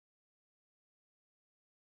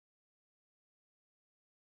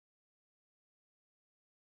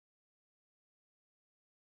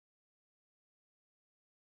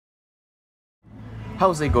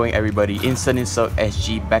How's it going, everybody? Instant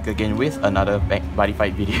SG back again with another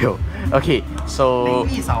Buddyfight video. Okay, so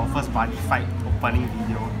maybe it's our first Buddyfight opening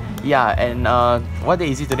video. Yeah, and what day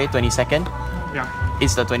is it today? 22nd? Yeah.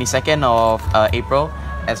 It's the 22nd of April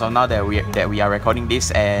as of now that we are recording this,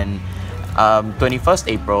 and 21st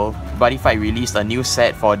April, Buddyfight released a new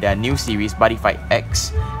set for their new series, Buddyfight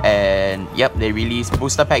X, and yep, they released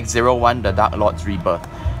Booster Pack 01, the Dark Lord's Rebirth.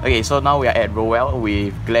 Okay, so now we are at Rowell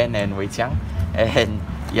with Glenn and Wei Qiang, and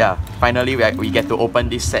yeah, finally we get to open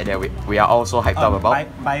this set that we are also hyped up about.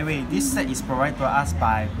 By the way, this set is provided to us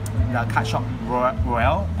by the card shop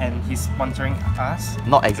Rowell, and he's sponsoring us.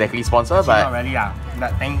 Not exactly sponsored, but not really,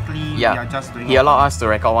 but thankfully we are just doing. He allowed us to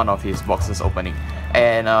record one of his boxes opening,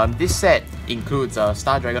 and this set includes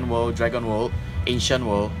Star Dragon World, Ancient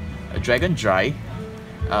World, Dragon Dry,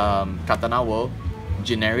 Katana World,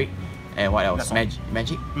 Generic, and what else? Magic?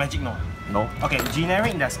 Magic, no. No. Okay,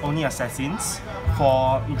 Generic, there's only Assassins.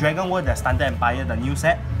 For Dragon World, there's Thunder Empire, the new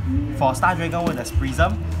set. For Star Dragon World, there's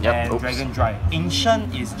Prism and Dragon Dry.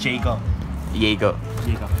 Ancient is Jaeger.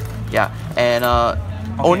 Yeah, and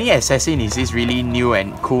only Assassin is this really new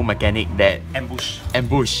and cool mechanic that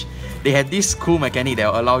Ambush. They have this cool mechanic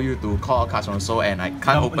that will allow you to call cards from the soul, and I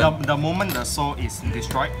can't open. The moment the soul is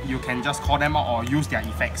destroyed, you can just call them out or use their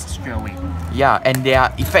effects straight away. Yeah, and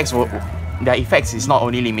their effects is not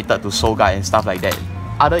only limited to soul guard and stuff like that.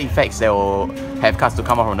 Other effects that will have cards to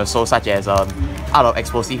come out from the soul, such as Out of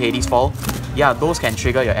Explosive Hades Fall. Yeah, those can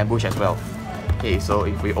trigger your ambush as well. Okay, so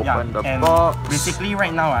if we open the box, basically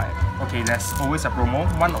right now, okay, there's always a promo.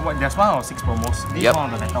 There's 1 or 6 promos. This is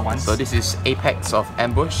one of the better ones. So this is Apex of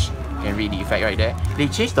Ambush. You can read the effect right there. They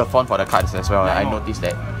changed the font for the cards as well. I noticed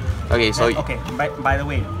that. Okay, so by the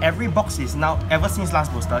way, every box is now, ever since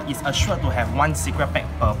last booster, is assured to have 1 secret pack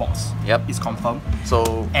per box. Yep, it's confirmed.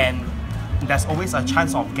 So and there's always a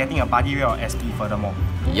chance of getting a body ray or SP furthermore.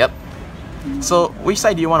 Yep. So which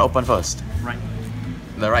side do you want to open first? Right.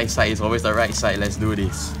 The right side is always the right side. Let's do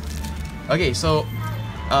this. Okay, so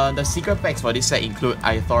the secret packs for this set include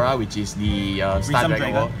Ithora, which is the Star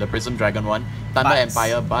Dragon World, the Prism Dragon one, Thunder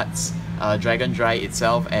Empire, Butts, Dragon Dry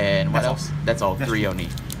itself, and what else? That's all. 3 only.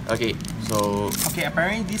 Okay, so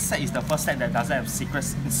apparently this set is the first set that doesn't have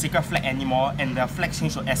secret flag anymore, and the flag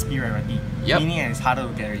changed to SP rarity. Yep. Meaning it's harder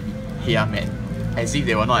to get ready. Yeah, man. As if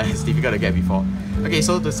they were not as difficult to get before. Okay,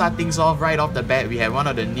 so to start things off, right off the bat, we have one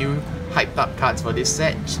of the new hyped up cards for this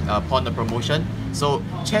set upon the promotion. So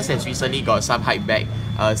Chess has recently got some hype back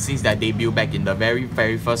since their debut back in the very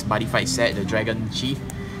first Buddyfight set, the Dragon Chief,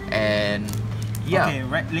 and yeah. Okay,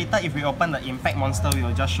 later if we open the Impact monster, we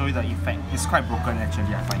will just show you the effect. It's quite broken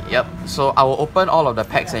actually, I find. Yep, so I will open all of the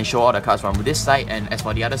packs and show all the cards from this side, and as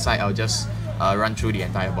for the other side, I'll just run through the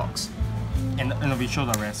entire box. And we show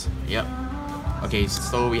the rest. Yep. Okay,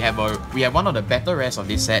 so we have one of the better rares of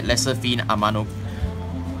this set, Lesser Fiend Amano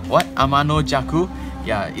Jaku.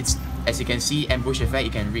 Yeah, it's, as you can see, ambush effect.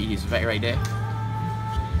 You can read his effect right there,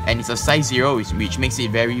 and it's a size 0, which makes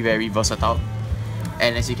it very versatile.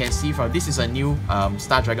 And as you can see from this is a new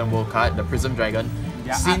Star Dragon World card, the Prism Dragon.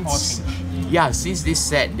 Since this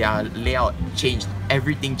set, their layout changed,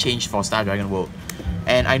 everything changed for Star Dragon World.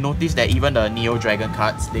 And I noticed that even the Neo Dragon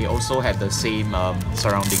cards, they also have the same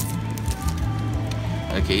surrounding.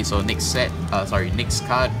 Okay, so next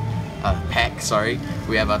card,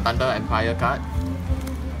 we have a Thunder Empire card.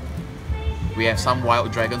 We have some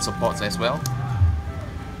Wild Dragon supports as well.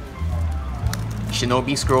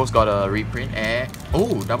 Shinobi Scrolls got a reprint, and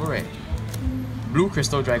double red. Blue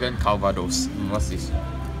Crystal Dragon Calvados. What's this?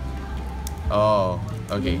 Oh,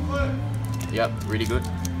 okay. Yep, really good.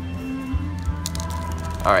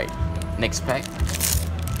 Alright, next pack.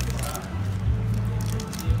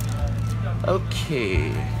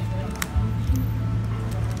 Okay.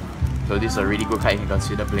 So this is a really good card you can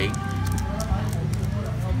consider playing.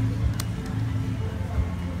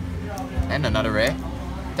 And another rare,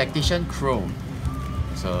 Tactician Chrome.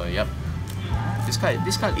 So yep, this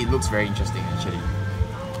card it looks very interesting actually.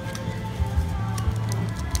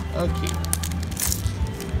 Okay.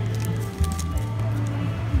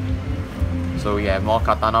 So we have more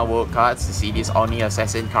Katana World cards. To see these Oni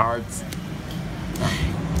Assassin cards.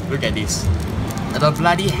 Look at this. The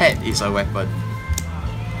bloody head is a weapon.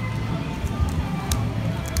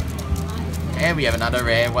 And we have another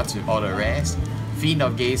rare. What's with all the rares? Fiend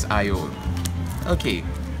of Gaze Iode. Okay.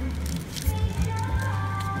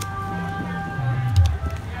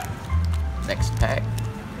 Next pack.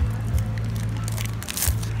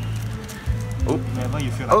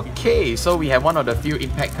 Okay, so we have one of the few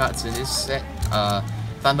impact cards in this set.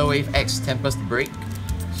 Thunderwave X Tempest Break.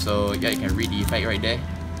 So yeah, you can read the effect right there.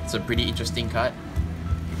 It's a pretty interesting card.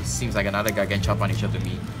 seems like another Gargantua Punisher to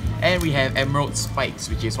me. And we have Emerald Spikes,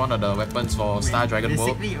 which is one of the weapons for Star Dragon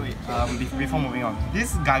World. Basically, before moving on,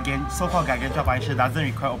 this so-called Gargantua Punisher doesn't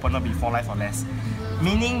require opponent to be 4 life or less.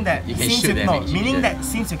 Meaning that since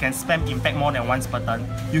you can spam impact more than once per turn,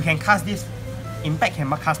 you can cast this. Impact can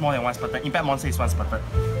cast more than once per turn. Impact monster is once per turn.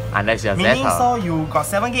 Unless you're Meaning Zeta. so you got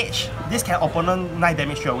 7 gauge. This can opponent 9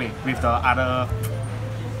 damage straight away with the other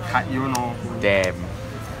card, you know. Damn.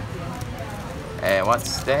 And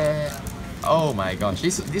what's that? Oh my gosh,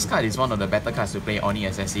 this card is one of the better cards to play Oni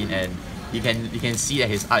Assassin, and you can see that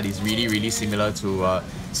his art is really similar to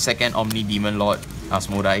second Omni Demon Lord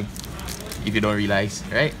Asmodai, if you don't realize,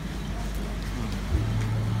 right?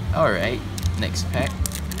 Alright, next pack.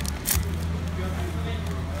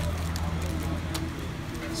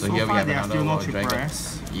 So here we have another Lord Dragon.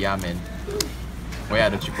 Yeah, man. Where are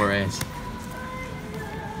the triple rares?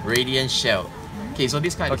 Radiant Shell. Okay, so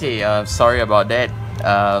this card. Okay, sorry about that.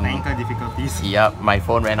 Technical difficulties. Yep, my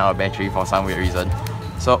phone ran out of battery for some weird reason.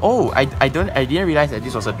 So I didn't realize that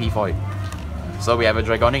this was a P foil. So we have a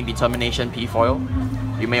Dragonic Determination P foil.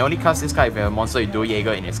 You may only cast this card if you have a monster with Dual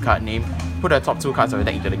Jaeger in its card name. Put the top 2 cards of your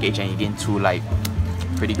deck into the gauge and you gain 2 life.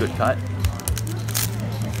 Pretty good card.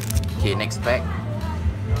 Okay, next pack.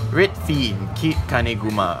 Red Fiend, Kid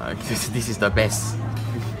Kaneguma. This is the best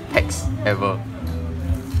packs ever.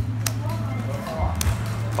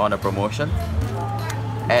 Found a promotion.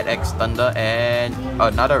 Add X Thunder and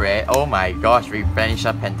another rare. Oh my gosh,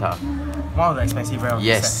 Replenisher Penta. One of the expensive rare of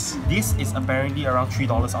yes. This is apparently around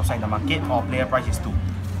 $3 outside the market, or player price is 2.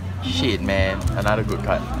 Shit, man. Another good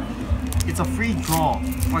card. It's a free draw.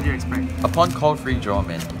 What do you expect? Upon call, free draw,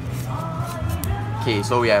 man. Okay,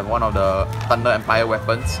 so we have one of the Thunder Empire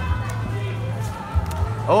weapons.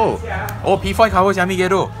 Oh, P4 covers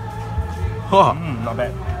Yamigedo. Oh, not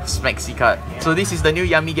bad. Smexy card. So this is the new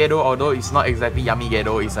Yamigedo, although it's not exactly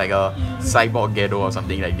Yamigedo, it's like a Cyborg Gedo or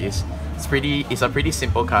something like this. It's a pretty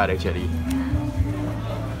simple card actually.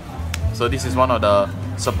 So this is one of the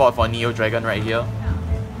support for Neo Dragon right here.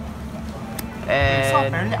 And so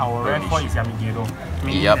apparently our rare foil is Yamigedo.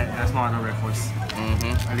 Meaning that there's no other rare foils.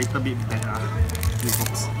 A little bit better.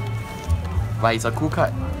 But it's a cool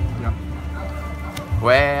card. Yep.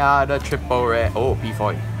 Where are the triple rare? Oh,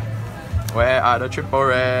 P4. Where are the triple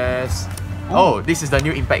rares? Oh, this is the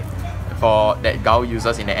new impact for that Gao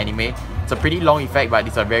uses in the anime. It's a pretty long effect, but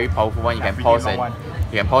it's a very powerful one. You can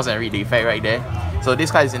pause and read the effect right there. So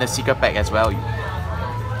this card is in a secret pack as well.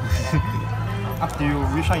 Up to you.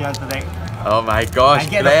 Which one you want to take? Oh my gosh, I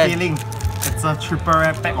get the feeling it's a triple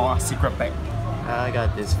rare pack or a secret pack. I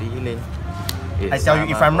got this feeling. I tell you,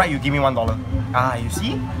 if I'm right, you give me $1. Ah, you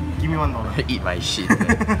see? Give me $1. Eat my shit.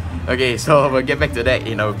 Okay, so we'll get back to that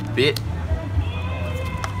in a bit.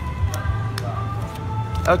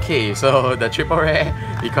 Okay, so the triple rare,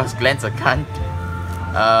 because Glenn's a cunt.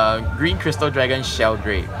 Green Crystal Dragon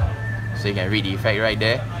Sheldrake. So you can read the effect right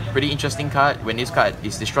there. Pretty interesting card. When this card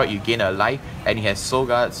is destroyed, you gain a life, and it has Soul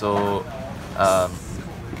Guard, so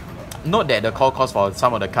note that the call cost for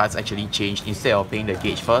some of the cards actually changed. Instead of paying the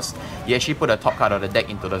gauge first, you actually put the top card of the deck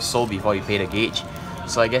into the soul before you pay the gauge.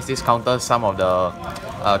 So I guess this counters some of the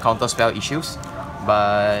counter spell issues.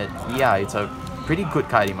 But yeah, it's a pretty good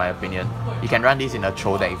card in my opinion. You can run this in a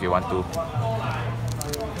troll deck if you want to.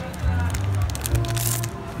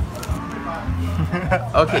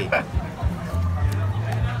 Okay.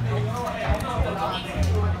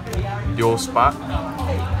 Dual Spark.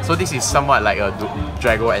 So this is somewhat like a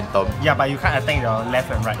Drago Anthem. Yeah, but you can't attack the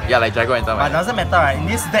left and right. Yeah, like Drago Anthem. But it doesn't matter, right? In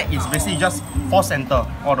this deck, it's basically just force center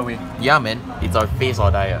all the way. Yeah, man. It's a face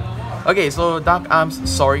or die. Okay, so Dark Arms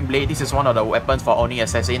Soaring Blade. This is one of the weapons for Oni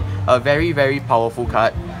Assassin. A very powerful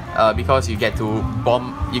card because you get to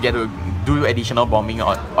do additional bombing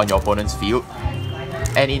on your opponent's field.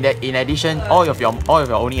 And in addition, all of your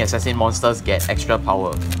Oni Assassin monsters get extra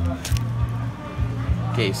power.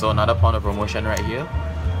 Okay, so another point of promotion right here.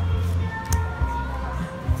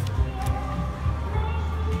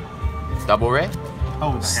 Double rare.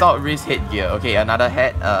 Oh, Salt Wrist Headgear. Okay, another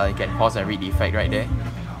hat. You can pause and read the effect right there.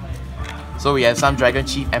 So we have some Dragon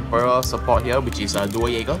Chief Emperor support here, which is a Dual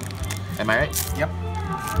Jaeger. Am I right? Yep.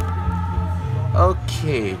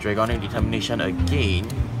 Okay, Dragonic Determination again.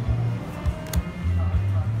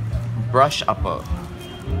 Brush Upper.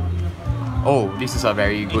 Oh, this is a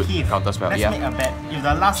very good counter spell. Let's make a bet. If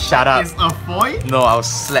the last Shut up. is a foil? No, I'll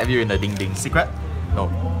slap you in the ding ding. Secret? No.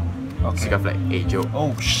 Okay. Secret flag. Hey, joke.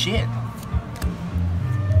 Oh shit.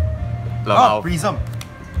 Lamau. Oh, Prism.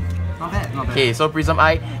 Not bad, not bad. Okay, so Prism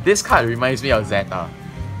Eye. This card reminds me of Zeta.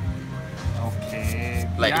 Okay.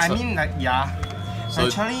 Like, yeah, I mean, like, yeah. So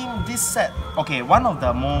actually, this set, okay, one of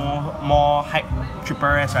the more hype triple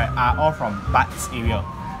rares, right, are all from Bud's area.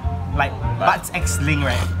 Like Bud's X-Link,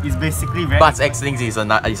 right, is basically very... Bud's X-Link is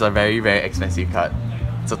a very, very expensive card.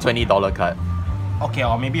 It's a $20 card. Okay,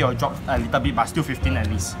 or maybe it'll drop a little bit, but still 15 at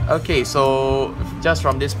least. Okay, so just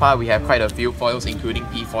from this part, we have quite a few foils, including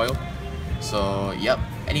P foil. So, yep.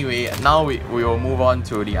 Anyway, now we will move on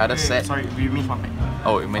to the other set. Sorry, we missed one pack.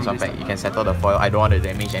 Oh, you missed one pack. You can settle the foil. I don't want to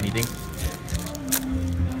damage anything.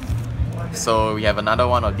 So, we have another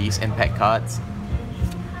one of these impact cards.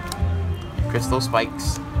 Crystal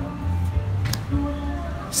Spikes.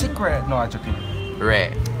 Secret. No, I'm joking.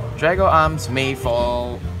 Rare. Drago Arms may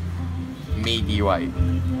fall, may DY.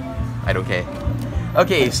 I don't care.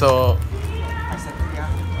 Okay, so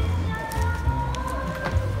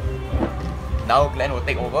now Glenn will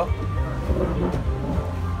take over.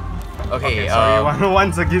 Okay, sorry,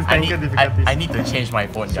 once again, technical difficulties. I need to change my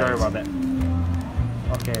phone, guys. Sorry about that.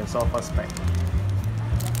 Okay, so first pack.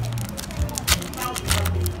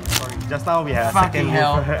 Sorry, just now we have Fucking second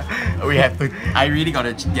hell. We have to. I really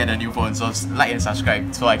gotta get a new phone, so like and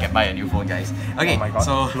subscribe so I can buy a new phone, guys. Okay, oh my God,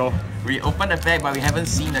 so slow. We opened the pack, but we haven't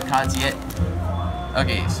seen the cards yet.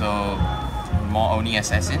 Okay, so more Oni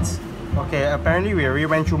Assassins. Okay, apparently we already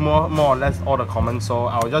went through more or less all the comments, so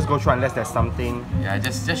I'll just go through unless there's something. Yeah,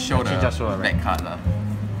 just show the black card lah.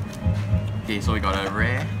 Okay, so we got a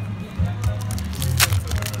rare.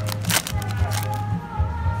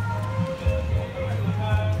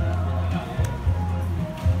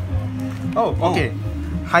 Oh, okay.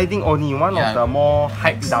 Hiding Oni, one of the more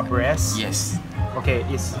hyped doubles. Yes. Okay,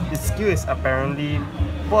 its skill is apparently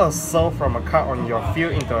put a soul from a card on your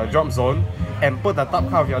field into a drop zone and put the top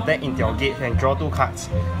card of your deck into your gate and draw 2 cards.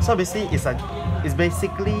 So basically, it's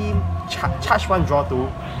basically charge 1, draw 2,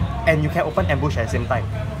 and you can open ambush at the same time.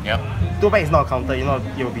 Yep. Too bad it's not counter, you know,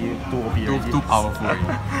 it will be too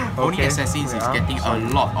powerful. Oni Assassins is getting a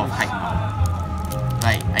lot of hype now.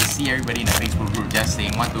 Like, I see everybody in the Facebook group just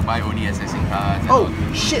saying want to buy Oni Assassin cards. Oh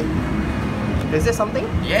shit! Is there something?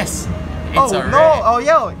 Yes! It's a rare. No! Oh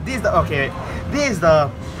yeah! This is the This is the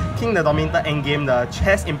King the Dominator endgame, the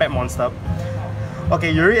chest impact monster. Okay,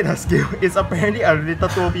 you read the skill. It's apparently a little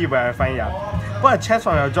too OP where I find Put a chest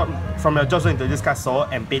from your job zone into this card soul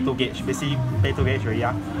and pay 2 gauge. Basically pay 2 gauge already.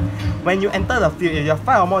 When you enter the field, if you have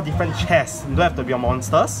 5 or more different chests, don't have to be your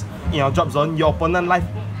monsters, in your drop zone, your opponent life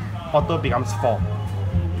auto becomes 4.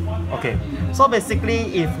 Okay, so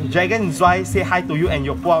basically if Dragon Zwei say hi to you and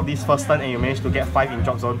you pull out this first turn and you manage to get 5 in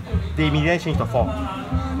drop zone, they immediately change to 4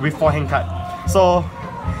 with 4 hand card. So,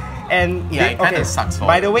 and yeah, it kinda sucks for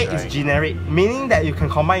by the way, right? it's generic, meaning that you can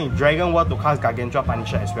combine with Dragon World to cast Gargantua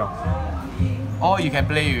Punisher as well. Or you can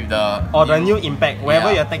play with the new impact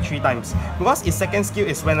wherever you attack 3 times. Because its second skill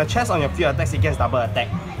is when a chest on your field attacks, it gets double attack.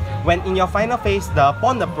 When in your final phase, the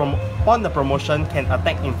promotion can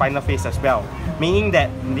attack in final phase as well, meaning that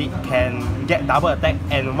it can get double attack,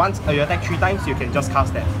 and once you attack 3 times, you can just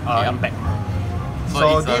cast that impact.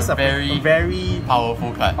 So this is a very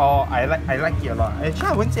powerful card. Oh, I like it a lot. Actually,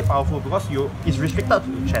 I wouldn't say powerful because it's restricted to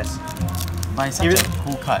the chest. But it's such a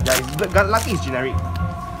cool card. Yeah, lucky is generic.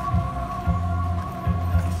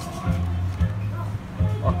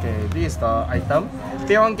 Okay, this is the item.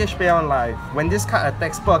 Pay 1 gauge, pay 1 life. When this card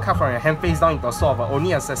attacks, put a card from your hand face down into a soul of an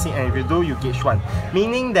Oni Assassin, and if you do, you gauge 1.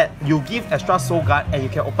 Meaning that you give extra soul guard and you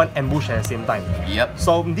can open ambush at the same time. Yep.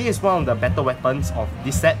 So this is one of the better weapons of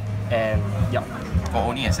this set, and yeah. For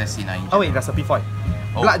Oni Assassin, oh wait, there's a P-foil.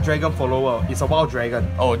 Blood Dragon Follower. It's a wild dragon.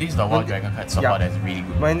 Oh, this is the wild dragon card so far that's really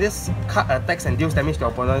good. When this card attacks and deals damage to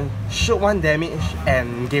your opponent, shoot 1 damage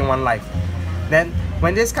and gain 1 life. Then,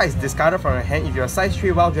 when this card is discarded from your hand, if you're a size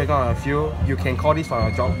 3 wild dragon on a field, you can call this from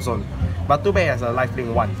your drop zone. But too bad it has a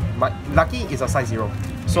lifelink 1. But lucky it's a size 0.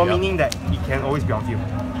 So meaning that it can always be on field.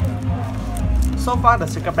 So far the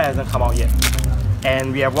secret pack hasn't come out yet.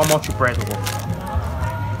 And we have 1 more triple rare to go.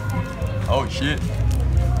 Oh shit.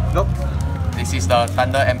 Nope. This is the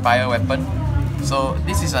Thunder Empire weapon. So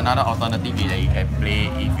this is another alternative that you can play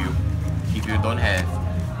if you don't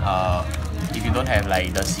have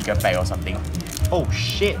like the secret pack or something. Oh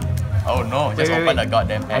shit. Oh no, just open the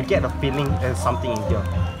goddamn pack. I get the feeling there's something in here.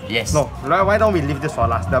 Yes. No, why don't we leave this for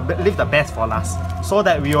last? Leave the best for last. So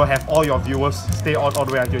that we will have all your viewers stay on all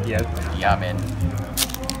the way until the end. Yeah, man.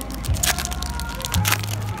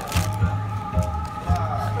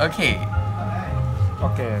 Okay.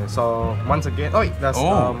 Okay, so once again, there's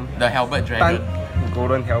the Halberd Dragon.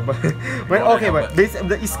 Golden Halberd.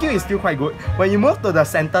 The skill is still quite good. When you move to the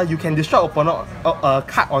center, you can destroy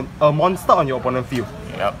a monster on your opponent field.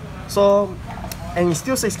 Yep. So, and it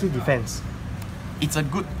still 6 skill defense. It's a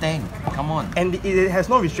good tank. Come on. And it has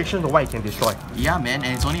no restriction to what it can destroy. Yeah, man,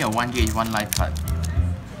 and it's only a 1 gauge, 1 life card.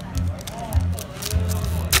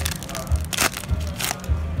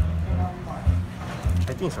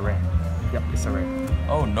 I think it's a rare. Yep, it's a rare.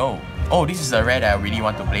 Oh no. Oh, this is a rare that I really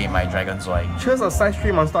want to play in my Dragon Zoid. Choose a size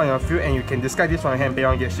 3 monster on your field and you can discard this from your hand, pay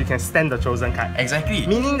 1 gauge. You can stand the chosen card. Exactly.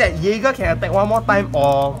 Meaning that Jaeger can attack 1 more time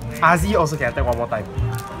or Azi also can attack 1 more time.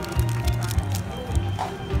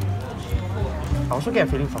 I also get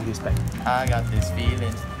a feeling from this pack. I got this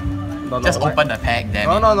feeling. No, just open the pack, damn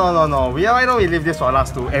it. No. Why don't we leave this for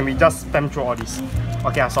last two and we just spam through all this?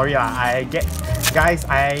 Okay, sorry I get... Guys,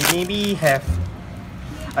 I maybe have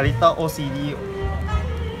a little OCD.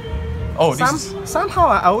 Oh, somehow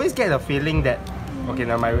I always get the feeling that... Okay,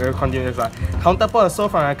 now we'll continue this. Counter put a soul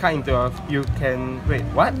from a card into a... You can... Wait,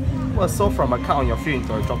 what? Put a soul from a card on your field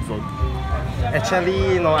into a drop zone.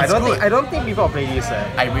 Actually, no, I don't think people play this.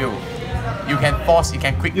 I will. You can force, you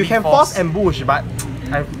can quickly force ambush, but...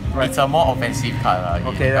 Right. It's a more offensive card,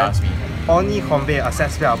 okay, if you ask me. Oni convey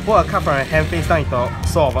access spell. Put a card from your hand face down into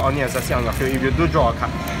soul of Oni access on your field. If you do draw a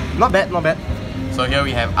card. Not bad, not bad. So here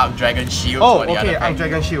we have Arc Dragon Shield. Oh, okay, Arc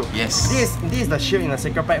Dragon Shield. Yes. This is the shield in the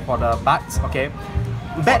secret pack for the buds, okay?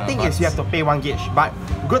 Bad thing is you have to pay 1 gauge, but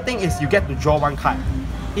good thing is you get to draw 1 card.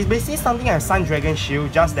 It's basically something like Sun Dragon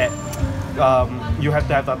Shield, just that you have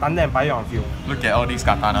to have the Thunder Empire on field. Look at all these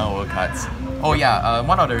Katana over cards. Oh yeah,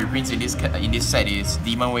 one of the reprints in this set is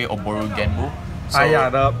Demon Way Oboru Genbu. So yeah,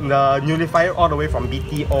 the nullifier all the way from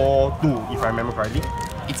BT02, if I remember correctly.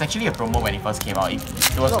 It's actually a promo when it first came out. It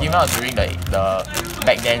was given out during the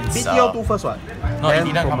back then. BT02 first what? No, it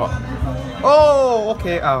didn't come out. Oh,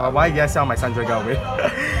 okay. Why did I sell my Sun Dragon away?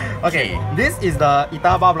 Okay, this is the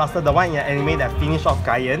Itaba Blaster, the one in the anime that finished off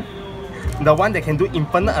Gaian. The one that can do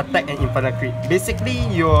infinite attack and infinite crit. Basically,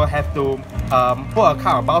 you have to put a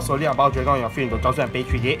card about solely about Dragon on your field into Johnson and pay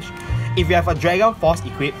 3 gauge. If you have a Dragon Force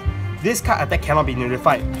equipped, this card attack cannot be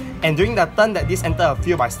nullified. And during the turn that this enters a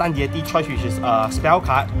field by Sun Deity Choice, which is a spell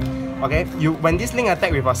card, okay, when this link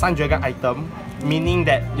attack with a Sun Dragon item, meaning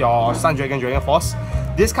that your Sun Dragon Force,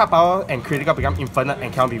 this card power and critical become infinite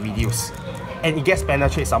and cannot be reduced. And it gets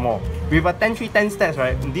penetrate some more. With a 10-3-10 stats,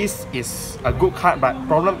 right, this is a good card, but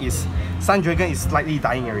problem is Sun Dragon is slightly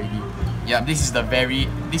dying already. Yeah, this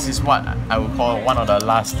is what I would call one of the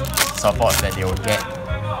last supports that they will get.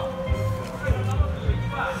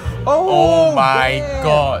 Oh my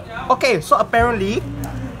god. Okay, so apparently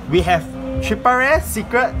we have triple rare,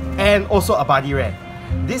 secret, and also a body rare.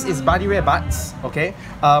 This is body rare buds, okay?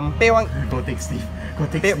 Pay 1. Go take Steve. Go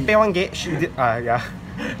take Steve. Pay 1 gauge. Yeah.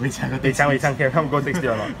 Wei Chang, can come go take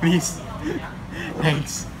Steve or not? Please.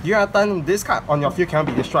 Thanks. During your turn, this card on your field cannot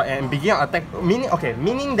be destroyed and begin an attack.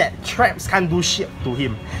 Meaning that traps can't do shit to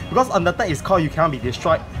him. Because on the turn it's called you cannot be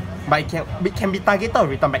destroyed, but it can be targeted or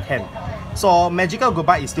return back hand. So magical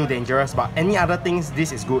goodbye is still dangerous, but any other things,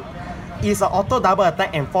 this is good. It's an auto double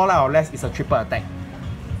attack and 4 life or less is a triple attack.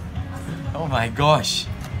 Oh my gosh.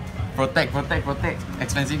 Protect.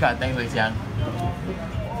 Expensive card, thanks Wei Xiang.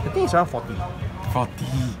 I think it's around 40. 40.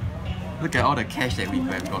 Look at all the cash that we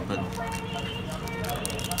have gotten.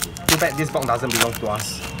 Too bad this box doesn't belong to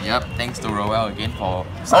us. Yep, thanks to Rowell again for...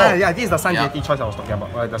 Yeah, this is the Sun Deity Choice I was talking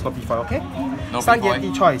about. There's no P4, okay? No Sun P4.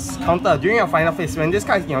 Deity Choice. Counter. During your final phase, when this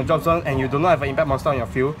card is in your drop zone and you do not have an impact monster on your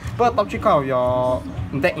field, put a top 3 card of your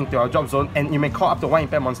deck into your drop zone and you may call up to 1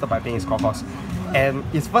 impact monster by paying its core cost. And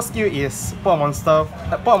its first skill is put a monster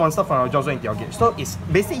from your drop zone into your gauge. So it's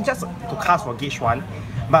basically just to cast for gauge 1.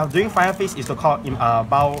 But during final phase is to call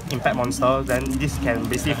bow impact monster, then this can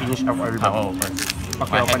basically finish off everybody. I will open.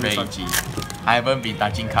 Okay, my open hand very itchy. I haven't been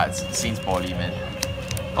touching cards since poly, man.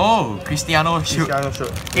 Oh, Cristiano shoot.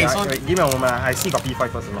 Okay, so wait, give me a moment. I see got P5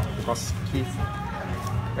 first or not, because he's...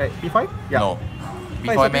 Wait, P5? Yeah. No.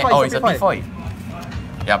 P5, man. Oh, it's a P5.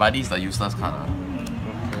 Yeah, but this is the useless card.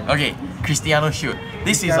 Okay, Cristiano shoot.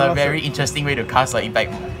 This is a very interesting way to cast an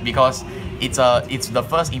impact because it's the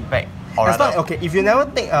first impact. Okay, if you never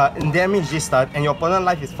take damage this turn and your opponent's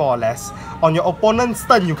life is 4 or less, on your opponent's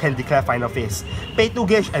turn you can declare final phase. Pay 2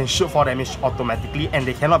 gauge and shoot 4 damage automatically and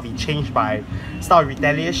they cannot be changed by style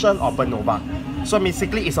retaliation or burn nova. So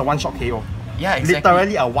basically it's a one-shot KO. Yeah, exactly.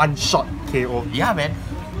 Literally a one-shot KO. Yeah, man.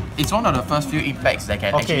 It's one of the first few impacts that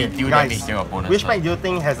can actually deal damage to your opponent. Which pack do you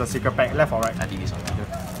think has a secret pack, left or right? I think this one.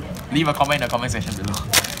 Leave a comment in the comment section below.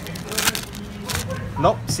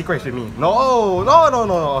 Nope, secret is with me. No.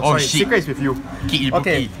 Oh, sorry, shit. secret is with you. Ki Ibuki.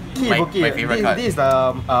 Okay, Ki Ibuki. My favorite card. This is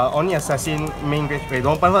the only assassin main grade. Wait,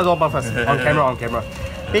 don't open first. On camera.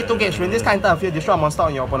 Pay 2 gauge. When this card enters a field, destroy a monster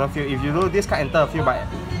on your opponent's field. If you do this card enter a field by...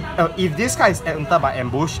 if this card is entered by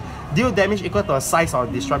ambush, deal damage equal to the size of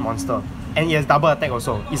a destroyed monster. and it has double attack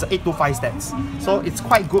also. It's 825 stats. So it's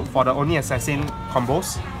quite good for the only assassin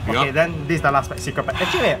combos. Okay, then this is the last pack, secret pack.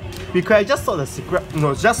 Actually, we could have just sold the secret,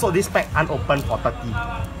 no, just sold this pack unopened for 30.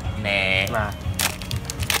 Nah.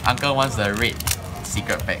 Uncle wants the red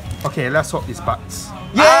secret pack. Okay, let's hope it's Buds.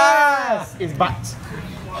 Yes! It's Buds.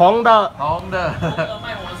 红的。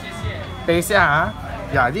等一下啊。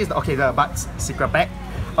Yeah, this is the, okay, the Buds secret pack.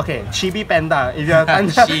 Okay, Chibi Panda. If you're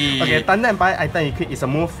okay, Thunder Empire item equip is a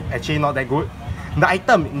move actually not that good.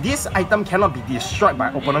 This item cannot be destroyed by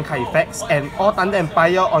opponent card effects, and all Thunder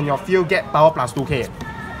Empire on your field get power plus 2k.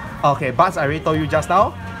 Okay, Buds I already told you just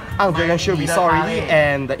now. Dragon Shield we saw already,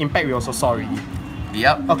 and the impact we also saw already.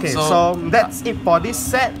 Yep. Okay, so that's it for this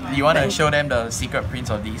set. You want to show them the secret prints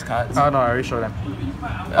of these cards? Oh no, I already showed them.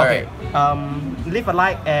 Okay. Leave a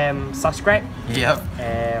like and subscribe. Yep.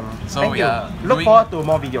 So thank you. Look forward to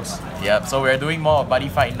more videos. Yep. So we're doing more of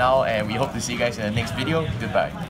Buddyfight now, and we hope to see you guys in the next video. Goodbye.